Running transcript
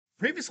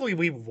Previously,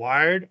 we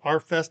wired our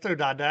Festo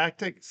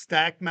didactic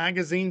stack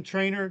magazine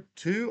trainer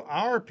to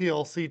our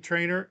PLC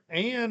trainer,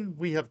 and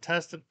we have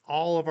tested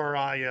all of our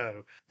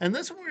I/O. And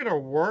this one, we're going to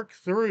work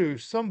through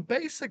some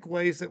basic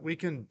ways that we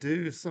can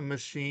do some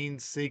machine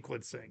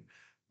sequencing.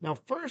 Now,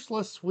 first,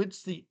 let's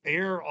switch the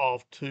air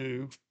off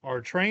to our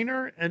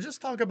trainer and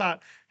just talk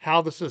about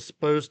how this is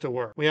supposed to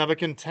work. We have a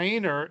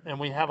container and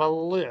we have a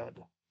lid,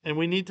 and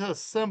we need to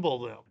assemble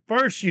them.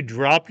 First, you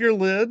drop your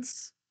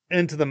lids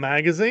into the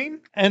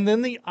magazine, and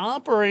then the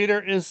operator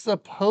is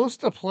supposed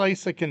to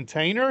place a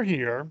container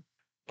here,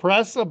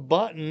 press a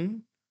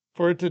button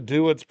for it to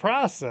do its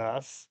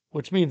process,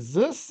 which means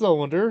this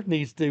cylinder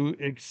needs to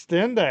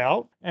extend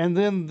out, and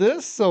then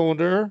this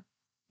cylinder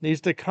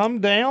needs to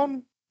come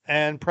down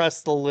and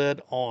press the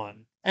lid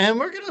on. And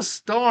we're going to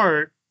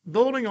start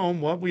building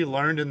on what we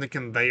learned in the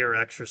conveyor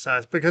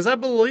exercise, because I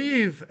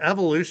believe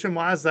evolution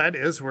wise, that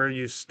is where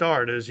you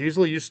start. Is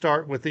usually you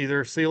start with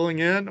either sealing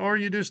in or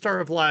you do start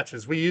with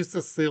latches. We use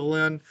the seal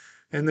in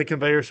the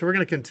conveyor, so we're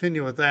going to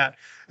continue with that.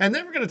 And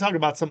then we're going to talk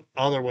about some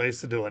other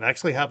ways to do it. I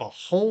actually have a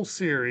whole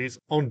series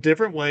on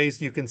different ways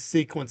you can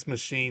sequence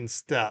machine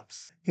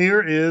steps.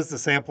 Here is the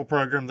sample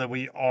program that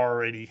we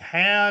already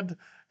had.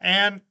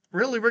 And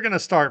really, we're going to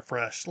start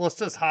fresh. Let's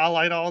just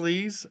highlight all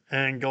these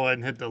and go ahead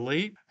and hit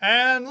delete.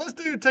 And let's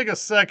take a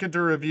second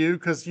to review,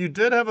 because you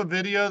did have a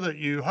video that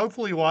you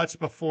hopefully watched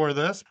before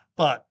this.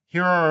 But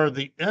here are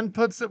the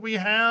inputs that we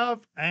have,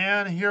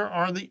 and here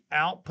are the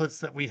outputs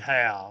that we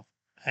have.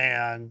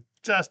 And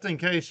just in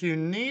case you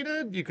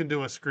needed, you can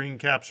do a screen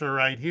capture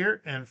right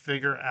here and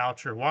figure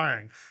out your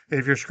wiring.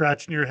 If you're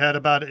scratching your head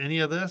about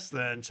any of this,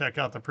 then check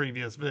out the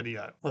previous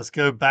video. Let's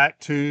go back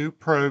to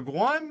Prog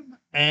 1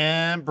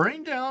 and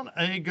bring down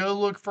a go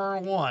look for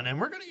 1. And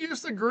we're going to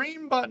use the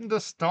green button to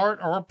start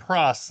our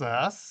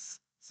process.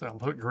 So I'll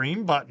put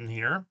green button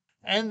here.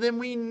 And then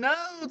we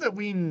know that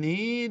we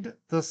need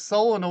the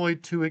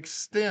solenoid to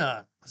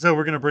extend. So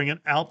we're going to bring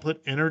an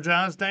output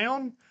energize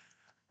down,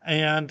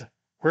 and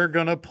we're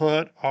going to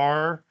put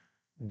our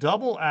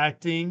double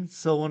acting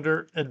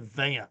cylinder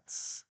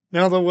advance.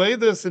 Now, the way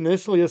this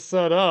initially is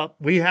set up,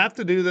 we have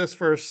to do this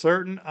for a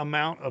certain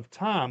amount of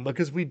time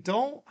because we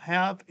don't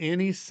have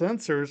any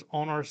sensors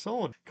on our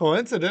cylinder.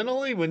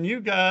 Coincidentally, when you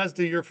guys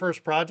do your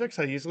first projects,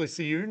 I usually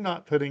see you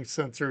not putting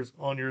sensors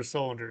on your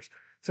cylinders.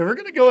 So we're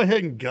going to go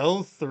ahead and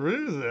go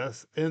through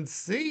this and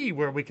see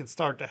where we can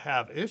start to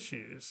have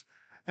issues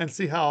and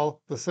see how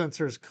the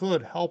sensors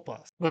could help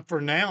us. But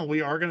for now,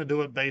 we are going to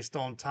do it based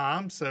on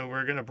time. So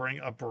we're going to bring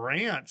a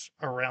branch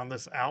around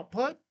this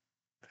output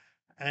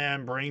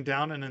and bring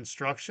down an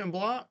instruction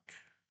block.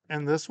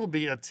 And this will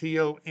be a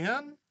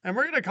TON. And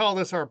we're going to call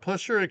this our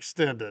pusher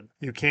extended.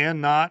 You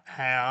cannot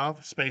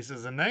have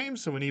spaces and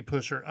names, so we need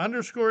pusher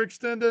underscore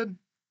extended.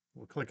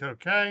 We'll click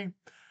OK.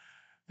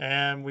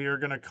 And we are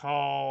going to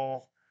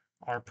call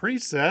our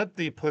preset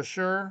the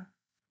pusher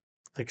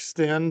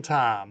extend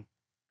time.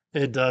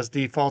 It does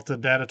default to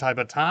data type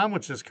of time,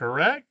 which is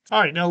correct.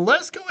 All right, now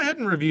let's go ahead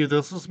and review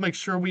this. Let's make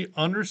sure we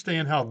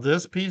understand how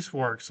this piece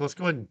works. Let's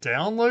go ahead and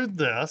download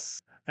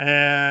this.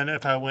 And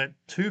if I went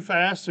too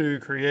fast through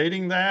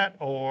creating that,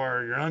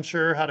 or you're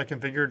unsure how to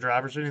configure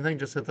drivers or anything,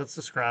 just hit that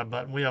subscribe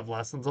button. We have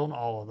lessons on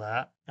all of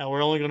that. Now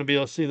we're only going to be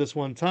able to see this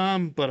one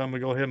time, but I'm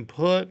going to go ahead and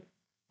put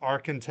our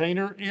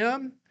container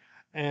in.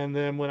 And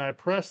then when I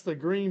press the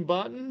green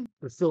button,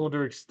 the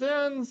cylinder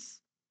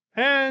extends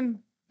and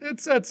it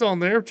sets on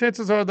there.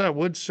 Chances are that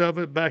would shove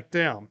it back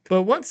down.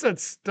 But once that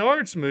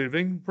starts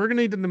moving, we're going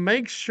to need to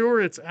make sure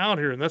it's out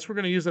here. And that's what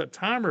we're going to use that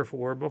timer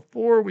for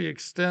before we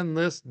extend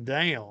this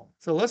down.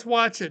 So let's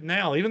watch it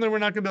now. Even though we're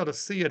not going to be able to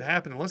see it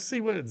happen, let's see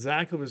what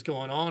exactly was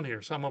going on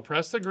here. So I'm going to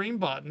press the green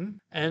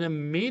button, and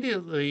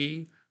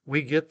immediately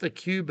we get the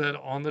Q bit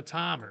on the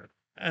timer.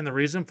 And the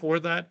reason for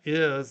that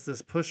is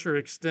this pusher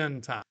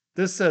extend time.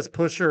 This says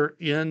pusher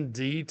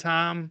ND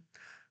time.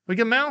 We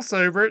can mouse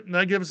over it, and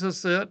that gives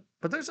us it.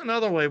 But there's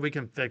another way we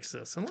can fix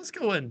this. And let's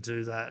go ahead and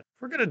do that.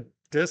 We're going to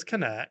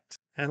disconnect.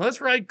 And let's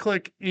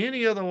right-click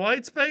any of the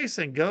white space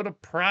and go to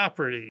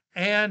Property.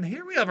 And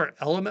here we have our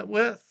element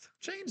width.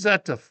 Change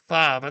that to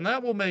 5, and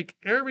that will make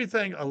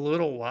everything a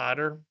little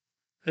wider.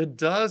 It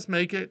does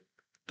make it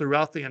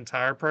throughout the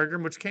entire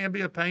program, which can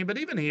be a pain. But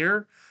even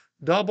here,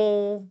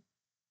 double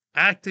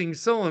acting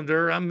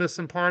cylinder, I'm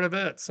missing part of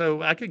it.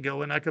 So I could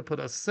go and I could put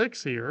a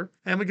 6 here,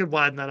 and we could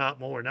widen that out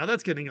more. Now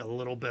that's getting a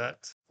little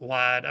bit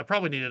wide. I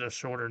probably needed a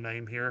shorter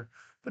name here,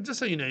 but just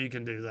so you know, you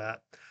can do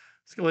that.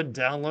 Let's go ahead and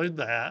download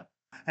that.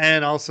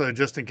 And also,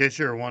 just in case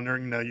you're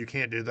wondering, no, you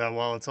can't do that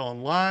while it's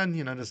online.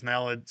 You know, just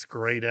now it's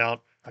grayed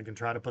out. I can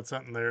try to put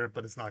something there,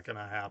 but it's not going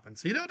to happen.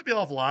 So you don't have to be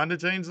offline to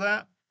change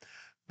that.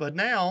 But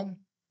now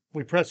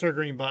we press our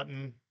green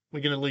button. We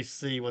can at least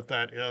see what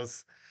that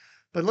is.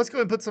 But let's go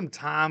ahead and put some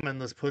time in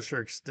this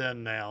pusher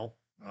extend now.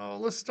 Oh,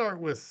 let's start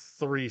with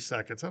 3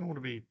 seconds. I don't want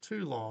to be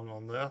too long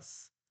on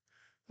this,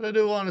 but I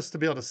do want us to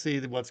be able to see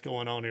what's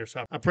going on here.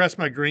 So I press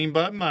my green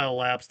button. My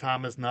elapsed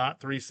time is not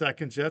 3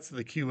 seconds yet, so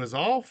the Q is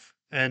off.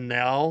 And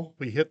now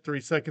we hit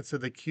 3 seconds, so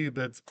the Q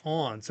bit's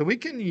on. So we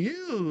can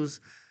use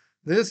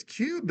this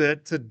Q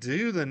bit to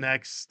do the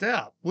next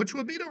step, which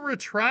would be to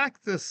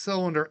retract this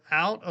cylinder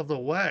out of the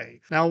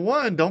way. Now,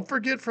 don't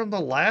forget from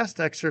the last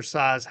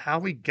exercise how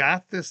we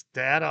got this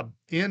data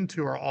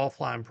into our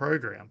offline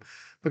program.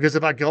 Because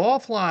if I go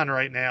offline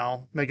right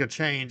now, make a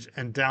change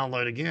and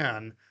download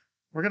again,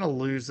 we're going to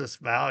lose this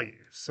value.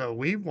 So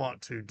we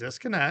want to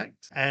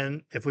disconnect.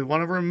 And if we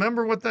want to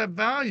remember what that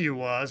value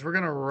was, we're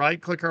going to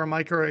right click our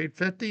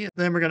Micro850,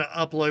 then we're going to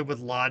upload with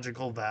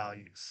logical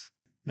values.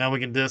 Now we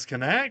can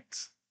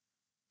disconnect,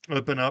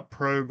 open up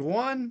Prog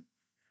 1,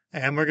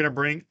 and we're going to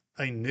bring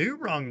a new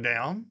rung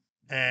down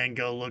and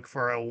go look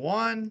for a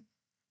 1.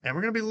 And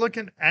we're going to be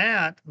looking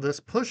at this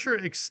pusher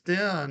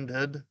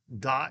extended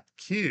dot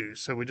Q.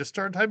 So we just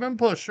start typing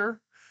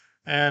pusher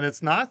and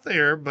it's not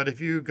there, but if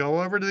you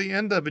go over to the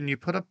end of it and you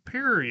put a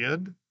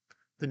period,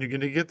 then you're going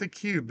to get the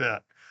Q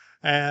bit.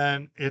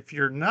 And if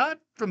you're not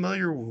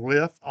familiar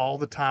with all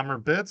the timer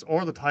bits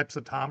or the types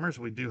of timers,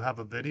 we do have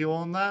a video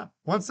on that.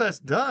 Once that's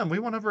done, we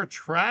want to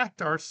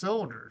retract our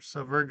cylinders.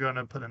 So we're going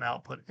to put an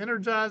output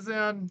energize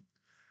in,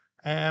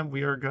 and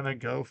we are going to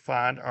go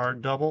find our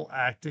double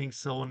acting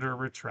cylinder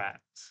retract.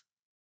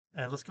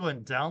 And let's go ahead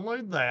and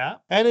download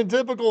that. And in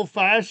typical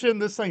fashion,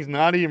 this thing's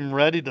not even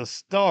ready to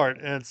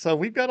start. And so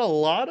we've got a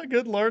lot of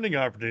good learning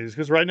opportunities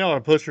because right now our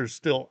pusher's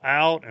still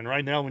out and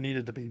right now we need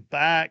it to be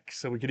back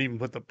so we could even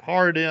put the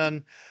part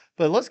in.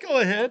 But let's go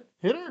ahead,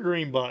 hit our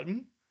green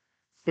button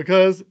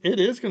because it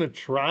is going to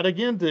try it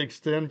again to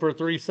extend for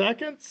 3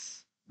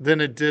 seconds. Then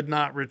it did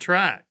not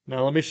retract.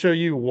 Now let me show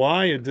you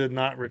why it did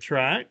not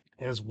retract.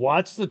 Is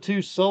watch the 2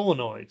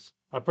 solenoids.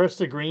 I press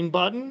the green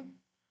button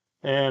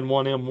and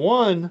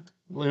 1M1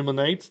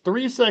 illuminates.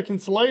 3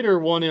 seconds later,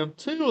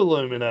 1M2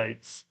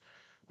 illuminates.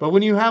 But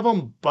when you have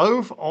them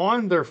both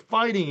on, they're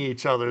fighting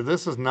each other.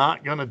 This is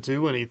not going to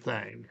do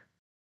anything.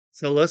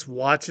 So let's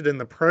watch it in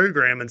the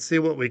program and see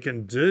what we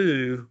can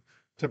do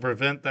to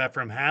prevent that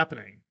from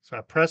happening. So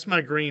I press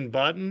my green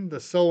button, the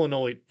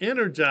solenoid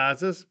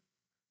energizes.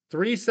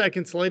 3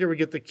 seconds later, we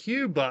get the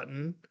Q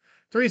button.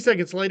 3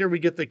 seconds later, we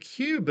get the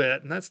Q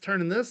bit, and that's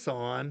turning this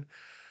on.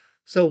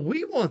 So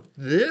we want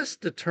this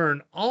to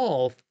turn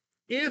off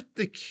if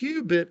the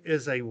Q bit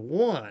is a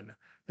 1.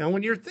 Now,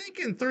 when you're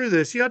thinking through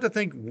this, you have to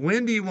think,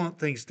 when do you want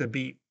things to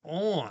be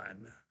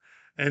on?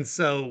 And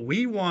so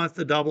we want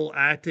the double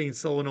acting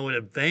solenoid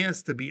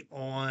advance to be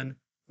on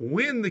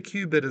when the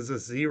Q bit is a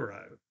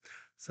 0.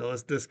 So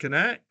let's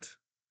disconnect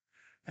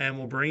and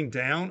we'll bring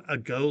down a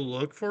go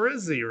look for a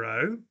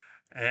 0.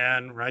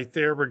 And right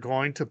there, we're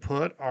going to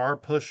put our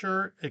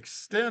pusher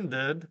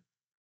extended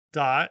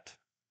dot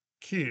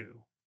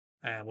Q.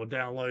 And we'll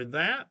download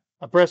that.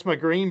 I press my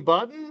green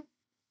button.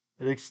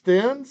 It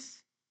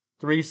extends.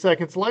 3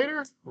 seconds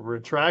later,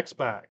 retracts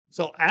back.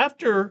 So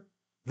after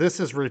this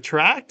is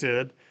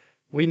retracted,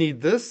 we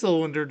need this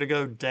cylinder to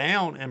go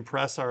down and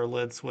press our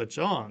lid switch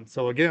on.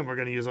 So again, we're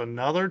going to use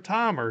another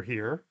timer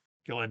here.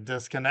 Go and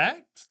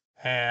disconnect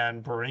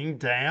and bring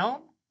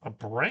down a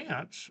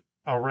branch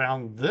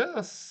around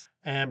this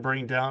and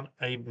bring down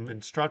a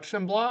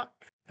instruction block.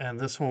 And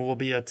this one will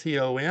be a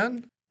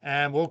TON.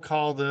 And we'll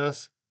call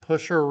this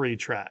pusher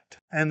retract.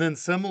 And then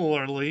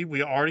similarly,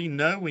 we already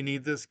know we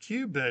need this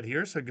Q bit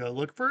here. So go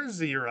look for a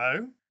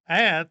 0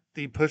 at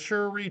the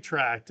pusher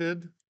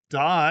retracted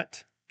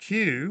dot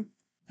Q.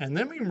 And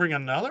then we can bring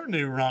another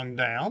new rung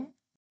down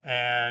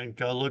and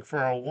go look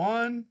for a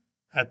 1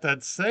 at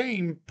that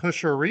same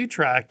pusher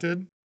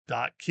retracted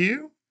dot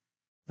Q.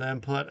 Then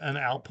put an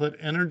output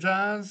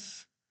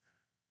energize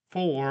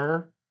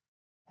for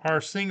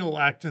our single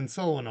acting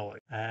solenoid.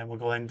 And we'll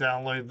go ahead and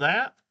download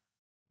that.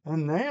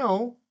 And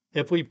now,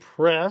 if we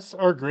press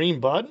our green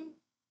button,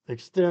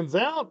 extends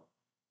out.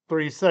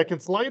 3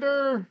 seconds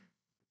later,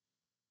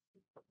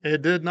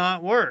 it did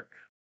not work.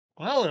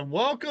 Well, and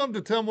welcome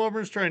to Tim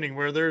Wilborne's training,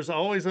 where there's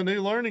always a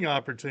new learning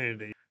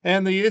opportunity.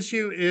 And the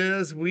issue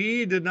is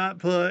we did not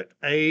put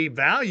a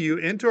value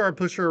into our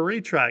pusher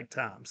retract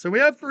time. So we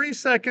have 3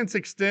 seconds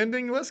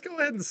extending. Let's go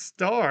ahead and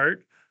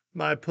start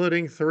by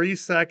putting 3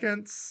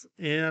 seconds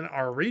in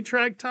our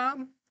retract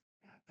time.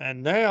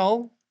 And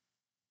now,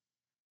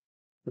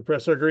 we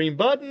press our green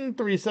button,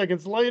 3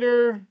 seconds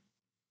later,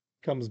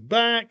 comes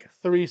back,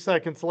 3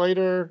 seconds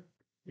later,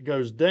 it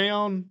goes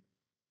down,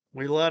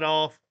 we let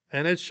off,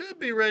 and it should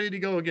be ready to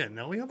go again.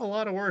 Now, we have a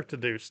lot of work to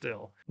do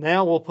still.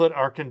 Now, we'll put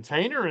our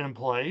container in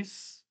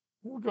place.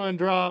 We'll go and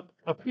drop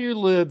a few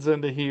lids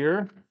into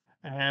here,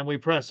 and we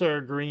press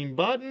our green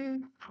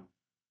button,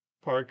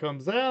 part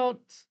comes out,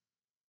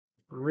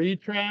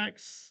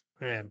 retracts,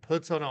 and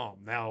puts it on.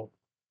 Now,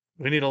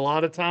 we need a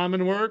lot of time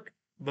and work,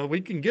 but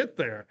we can get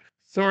there.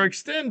 So our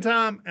extend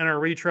time and our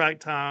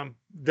retract time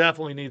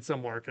definitely need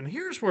some work. And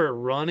here's where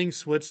running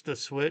switch to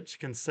switch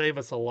can save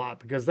us a lot,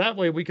 because that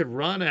way we could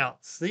run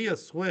out, see a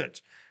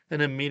switch,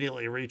 and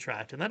immediately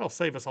retract. And that'll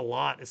save us a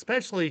lot,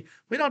 especially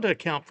we don't have to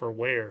account for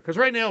wear. Because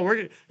right now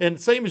and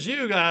same as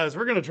you guys,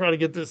 we're gonna try to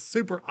get this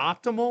super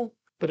optimal,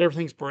 but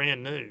everything's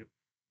brand new.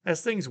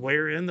 As things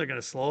wear in, they're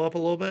gonna slow up a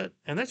little bit.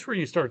 And that's where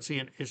you start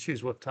seeing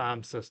issues with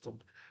time system.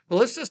 But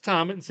let's just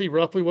time it and see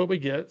roughly what we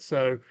get.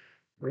 So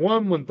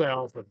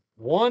 1/1000.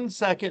 1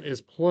 second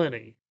is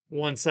plenty.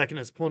 1 second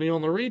is plenty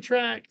on the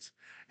retract.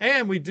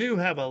 And we do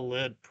have a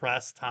lid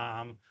press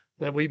time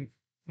that we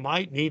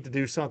might need to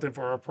do something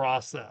for our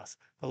process.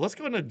 But let's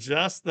go and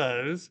adjust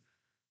those.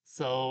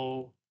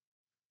 So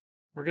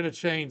we're going to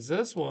change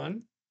this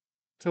one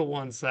to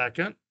 1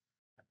 second.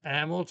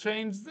 And we'll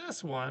change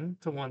this one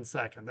to 1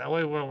 second. That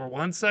way we're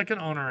 1 second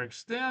on our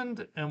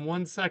extend and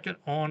 1 second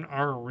on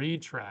our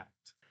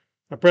retract.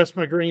 I press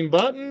my green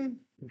button,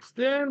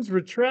 extends,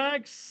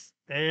 retracts,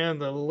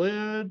 and the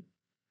lid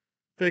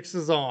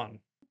fixes on.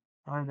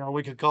 I know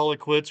we could call it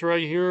quits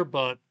right here,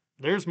 but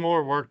there's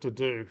more work to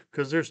do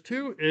because there's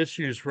two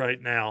issues right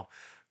now.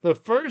 The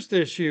first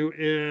issue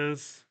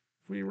is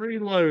if we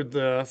reload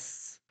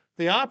this,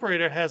 the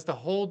operator has to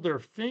hold their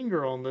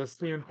finger on this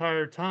the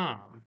entire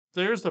time.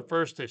 There's the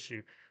first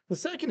issue. The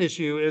second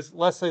issue is,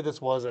 let's say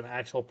this was an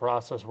actual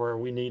process where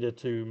we needed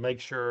to make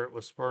sure it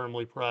was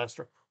firmly pressed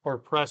or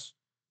pressed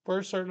for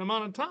a certain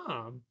amount of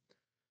time.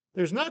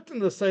 There's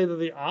nothing to say that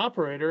the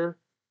operator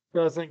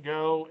doesn't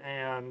go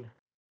and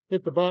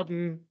hit the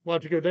button,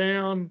 watch it go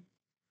down,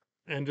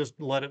 and just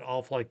let it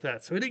off like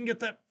that. So we didn't get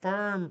that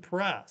firm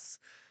press.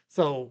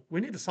 So we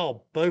need to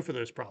solve both of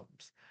those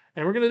problems.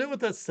 And we're going to do it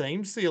with that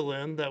same seal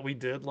in that we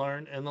did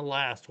learn in the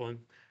last one.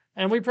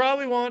 And we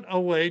probably want a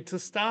way to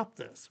stop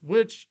this,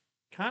 which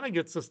kind of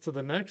gets us to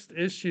the next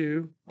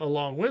issue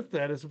along with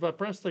that is if I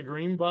press the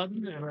green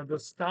button and I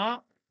just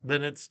stop,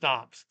 then it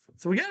stops.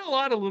 So we got a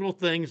lot of little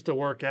things to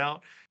work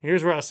out.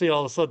 Here's where I see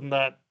all of a sudden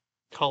that,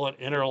 call it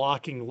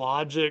interlocking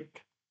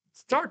logic,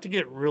 start to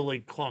get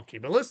really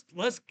clunky. But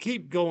let's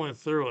keep going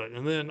through it,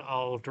 and then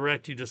I'll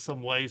direct you to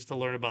some ways to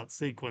learn about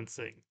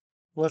sequencing.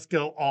 Let's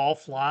go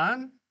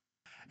offline.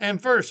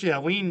 And first, yeah,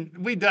 we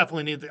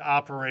definitely need the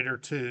operator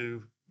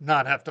to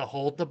not have to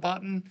hold the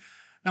button.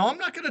 Now, I'm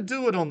not going to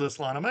do it on this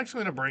line. I'm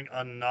actually going to bring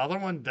another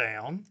one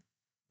down.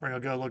 We're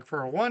going to go look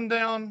for a 1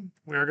 down.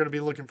 We are going to be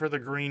looking for the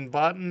green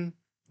button.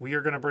 We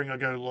are going to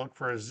go look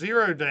for a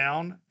 0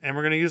 down, and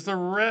we're going to use the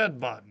red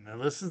button. And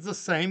this is the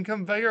same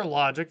conveyor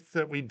logic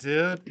that we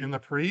did in the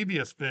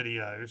previous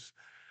videos.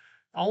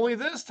 Only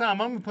this time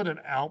I'm going to put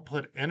an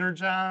output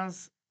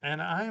energize,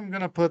 and I'm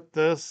going to put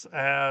this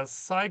as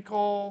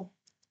cycle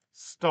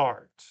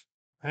start.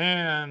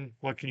 And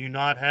what can you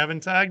not have in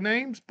tag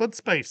names but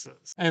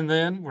spaces? And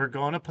then we're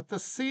going to put the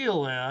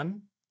seal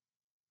in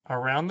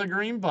around the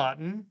green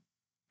button.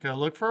 Go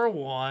look for a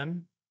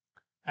 1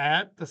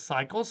 at the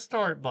cycle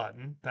start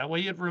button. That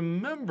way it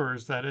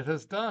remembers that it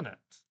has done it.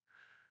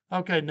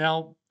 Okay,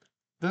 now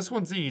this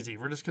one's easy.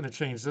 We're just going to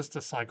change this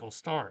to cycle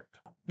start.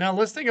 Now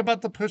let's think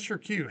about the pusher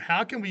cue.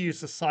 How can we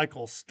use the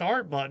cycle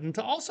start button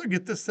to also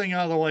get this thing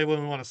out of the way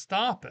when we want to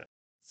stop it?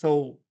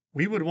 So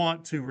we would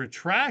want to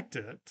retract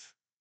it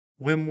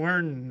when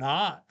we're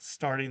not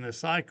starting the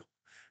cycle.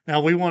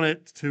 Now we want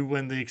it to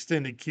when the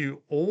extended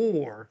cue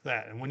or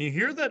that. And when you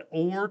hear that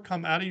or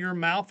come out of your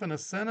mouth in a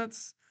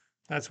sentence,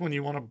 that's when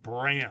you want to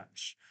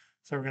branch.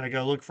 So we're going to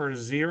go look for a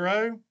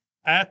 0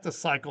 at the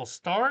cycle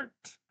start.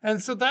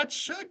 And so that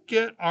should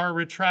get our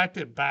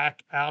retracted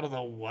back out of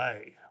the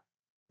way.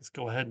 Let's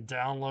go ahead and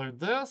download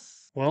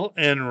this. Well,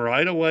 and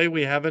right away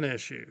we have an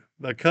issue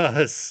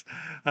because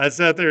I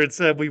sat there and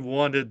said we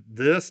wanted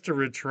this to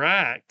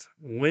retract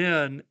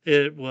when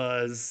it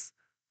was,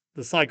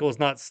 the cycle is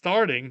not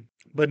starting,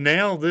 but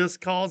now this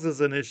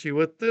causes an issue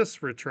with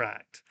this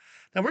retract.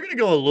 Now we're going to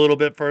go a little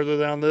bit further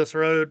down this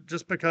road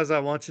just because I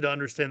want you to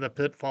understand the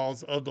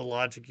pitfalls of the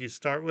logic you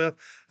start with.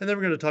 And then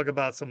we're going to talk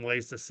about some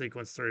ways to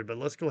sequence through, but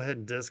let's go ahead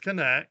and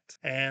disconnect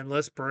and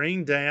let's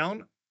bring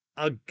down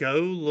go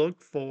look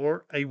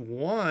for a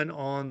 1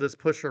 on this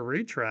pusher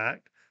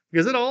retract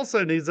because it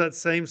also needs that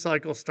same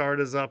cycle start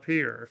as up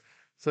here.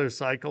 So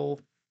cycle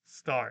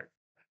start,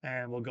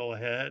 and we'll go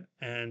ahead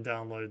and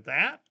download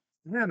that.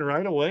 And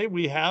right away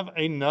we have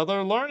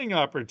another learning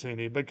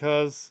opportunity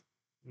because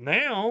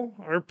now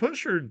our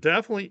pusher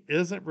definitely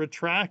isn't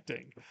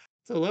retracting.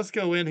 So let's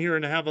go in here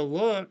and have a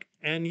look.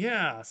 And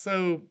yeah,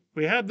 so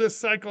we had this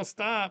cycle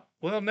stop.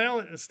 Well, now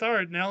it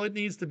start. Now it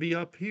needs to be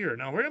up here.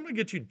 Now we're going to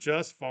get you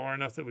just far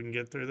enough that we can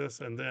get through this.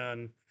 And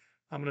then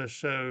I'm going to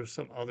show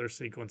some other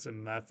sequencing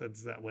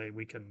methods. That way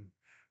we can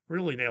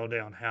really nail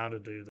down how to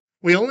do that.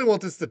 We only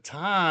want this to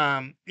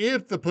time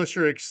if the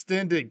pusher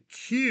extended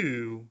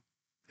cue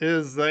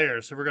is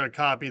there. So we're going to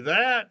copy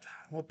that.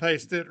 We'll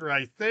paste it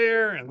right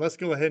there. And let's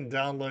go ahead and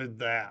download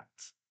that.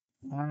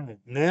 All right,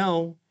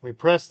 now we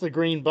press the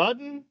green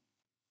button,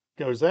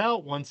 goes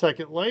out 1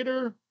 second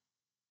later.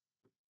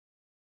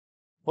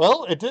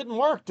 Well, it didn't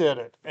work, did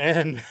it?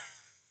 And,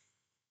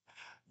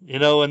 you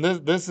know, and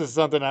this is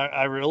something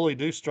I really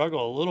do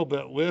struggle a little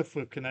bit with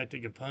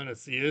connecting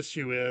components. The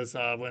issue is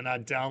when I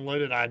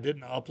downloaded, I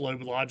didn't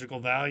upload logical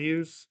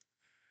values.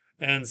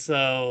 And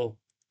so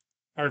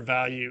our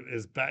value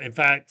is back. In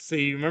fact,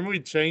 see, remember we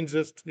changed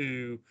this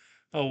to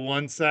a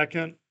 1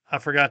 second? I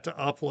forgot to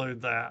upload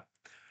that.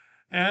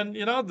 And,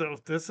 you know,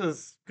 this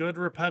is good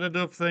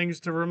repetitive things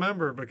to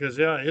remember because,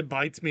 yeah, it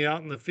bites me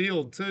out in the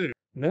field too.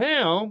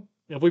 Now,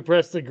 if we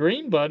press the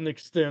green button,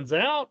 extends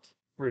out,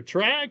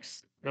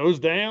 retracts, goes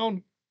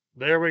down,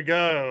 There we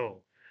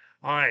go.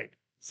 All right.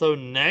 So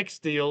next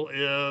deal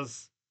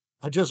is,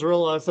 I just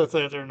realized I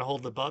sat there and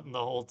hold the button the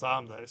whole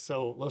time though.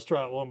 So let's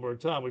try it one more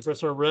time. We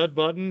press our red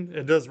button,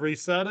 it does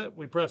reset it.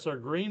 We press our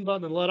green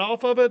button and let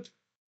off of it.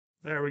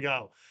 There we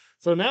go.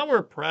 So now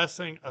we're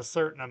pressing a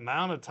certain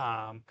amount of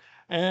time.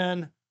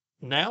 And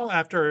now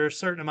after a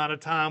certain amount of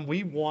time,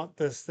 we want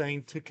this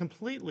thing to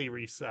completely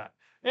reset.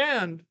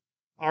 And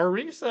our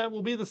reset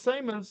will be the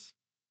same as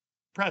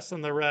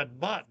pressing the red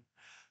button.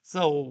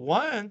 So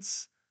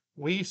once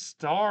we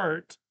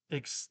start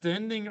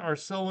extending our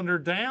cylinder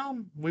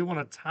down, we want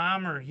a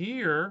timer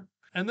here,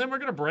 and then we're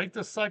going to break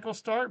the cycle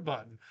start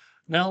button.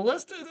 Now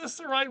let's do this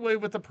the right way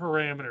with the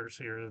parameters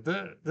here.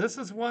 This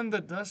is one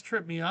that does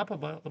trip me up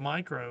about the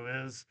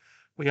micro is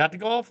we have to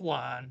go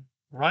offline,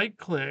 right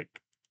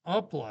click,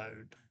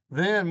 upload.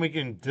 Then we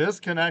can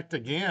disconnect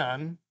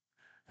again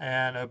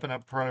and open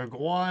up Prog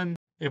 1.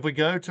 If we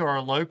go to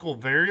our local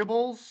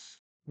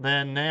variables,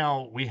 then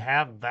now we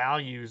have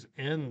values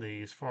in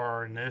these for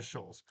our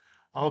initials.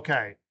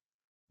 Okay,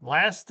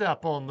 last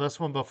step on this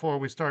one before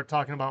we start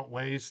talking about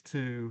ways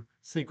to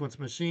sequence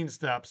machine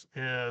steps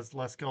is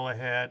let's go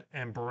ahead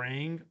and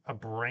bring a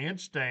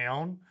branch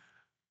down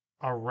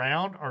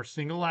around our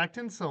single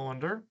acting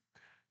cylinder.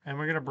 And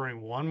we're going to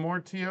bring one more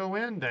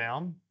TON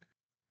down,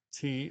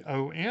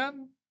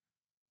 TON,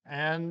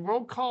 and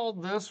we'll call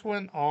this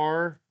one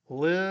our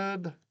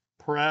lid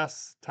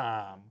press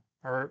time.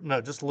 Or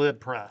no, just lid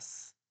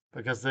press.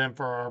 Because then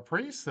for our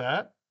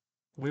preset,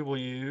 we will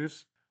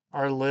use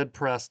our lid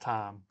press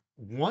time.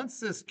 Once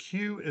this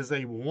Q is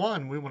a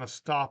 1, we want to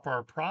stop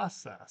our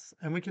process.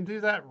 And we can do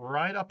that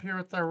right up here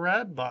with the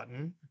red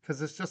button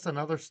because it's just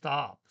another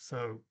stop.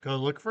 So go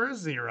look for a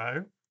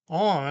 0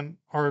 on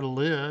our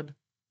lid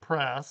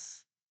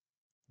press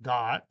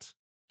dot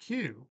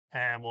Q.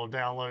 And we'll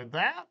download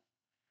that.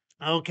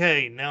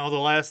 Okay, now the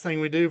last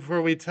thing we do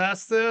before we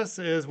test this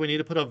is we need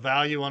to put a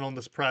value on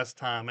this press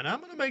time. And I'm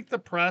going to make the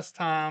press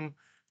time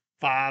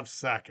 5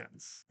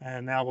 seconds.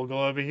 And now we'll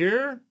go over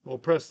here. We'll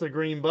press the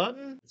green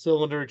button.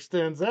 Cylinder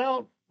extends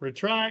out,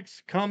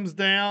 retracts, comes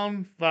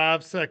down.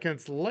 5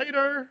 seconds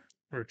later,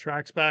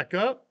 retracts back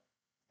up,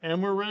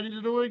 and we're ready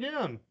to do it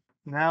again.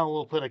 Now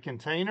we'll put a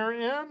container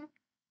in.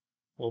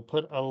 We'll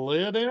put a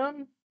lid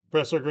in.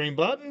 Press our green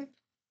button.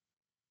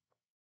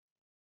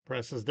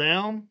 Presses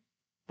down.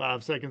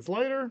 5 seconds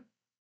later,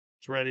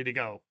 it's ready to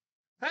go.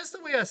 That's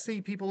the way I see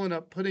people end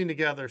up putting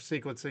together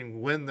sequencing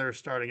when they're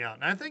starting out.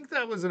 And I think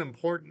that was an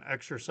important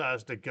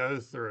exercise to go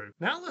through.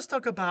 Now let's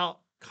talk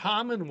about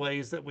common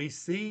ways that we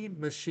see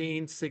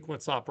machine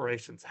sequence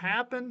operations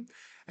happen.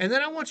 And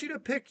then I want you to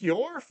pick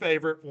your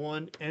favorite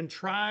one and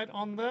try it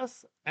on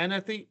this. And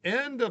at the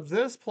end of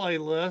this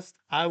playlist,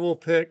 I will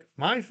pick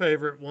my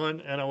favorite one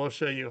and I will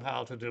show you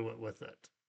how to do it with it.